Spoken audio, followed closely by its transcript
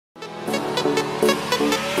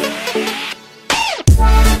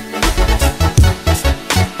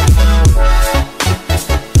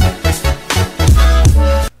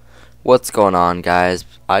What's going on, guys?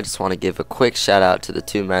 I just want to give a quick shout out to the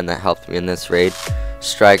two men that helped me in this raid,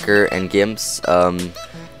 Striker and Gimps.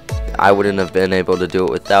 I wouldn't have been able to do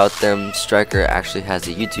it without them. Striker actually has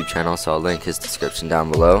a YouTube channel, so I'll link his description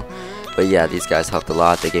down below. But yeah, these guys helped a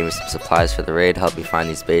lot. They gave me some supplies for the raid, helped me find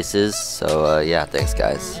these bases. So yeah, thanks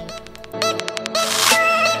guys.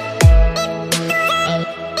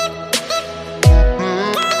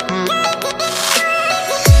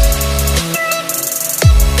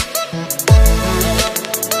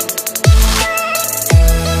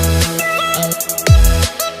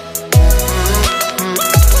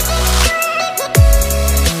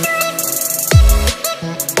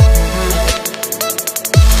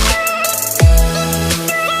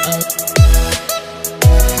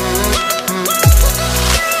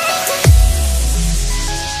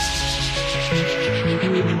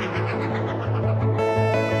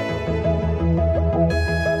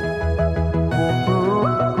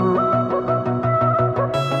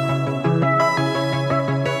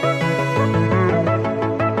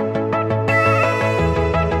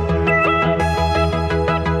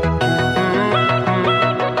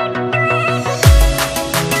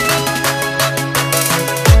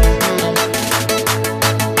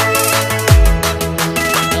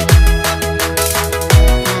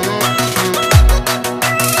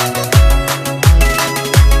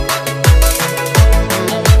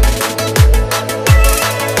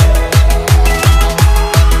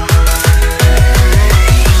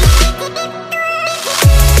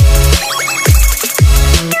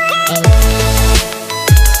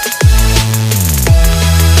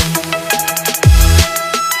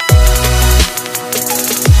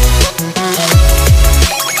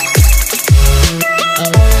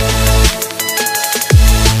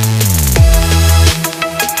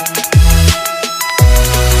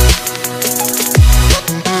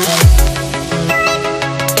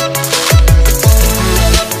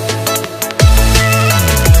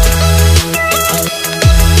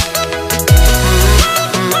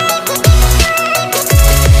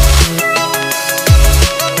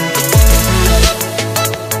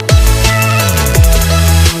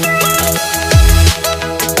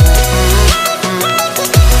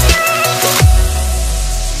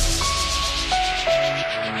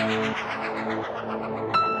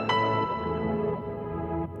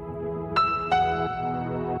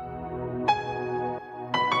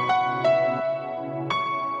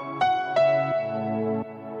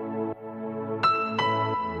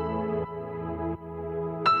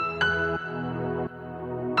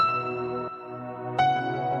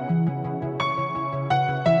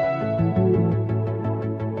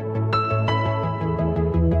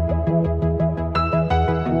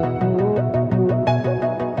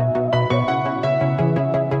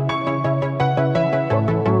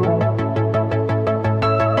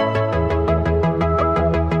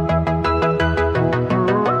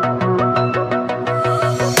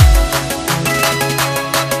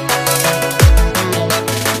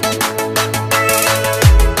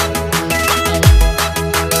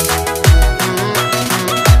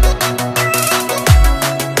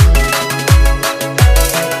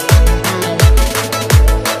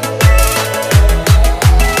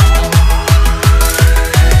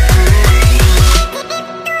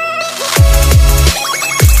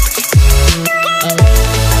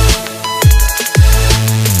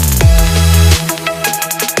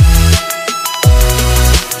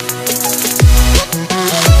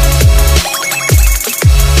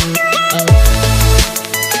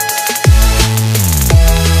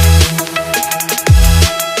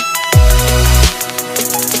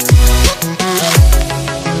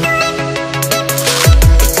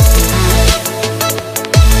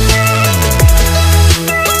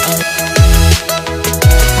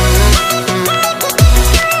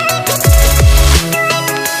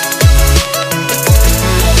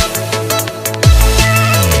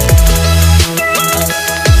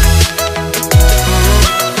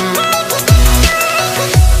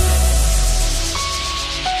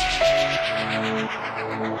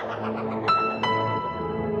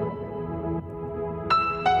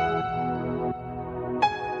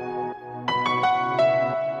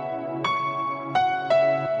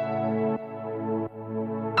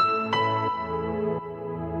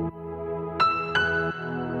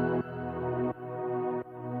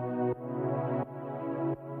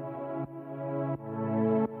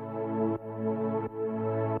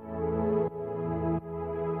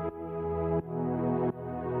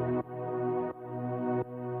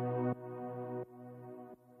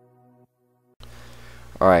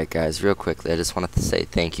 Alright guys, real quickly, I just wanted to say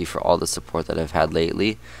thank you for all the support that I've had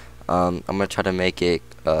lately. I'm going to try to make it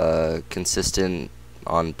consistent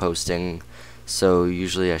on posting, so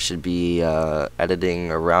usually I should be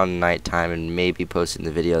editing around nighttime and maybe posting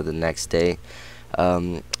the video the next day.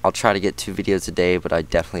 I'll try to get 2 videos a day, but I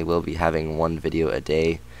definitely will be having 1 video a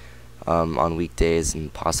day on weekdays,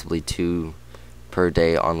 and possibly 2 per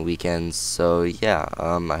day on weekends. So yeah,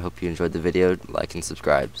 I hope you enjoyed the video. Like and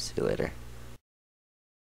subscribe. See you later.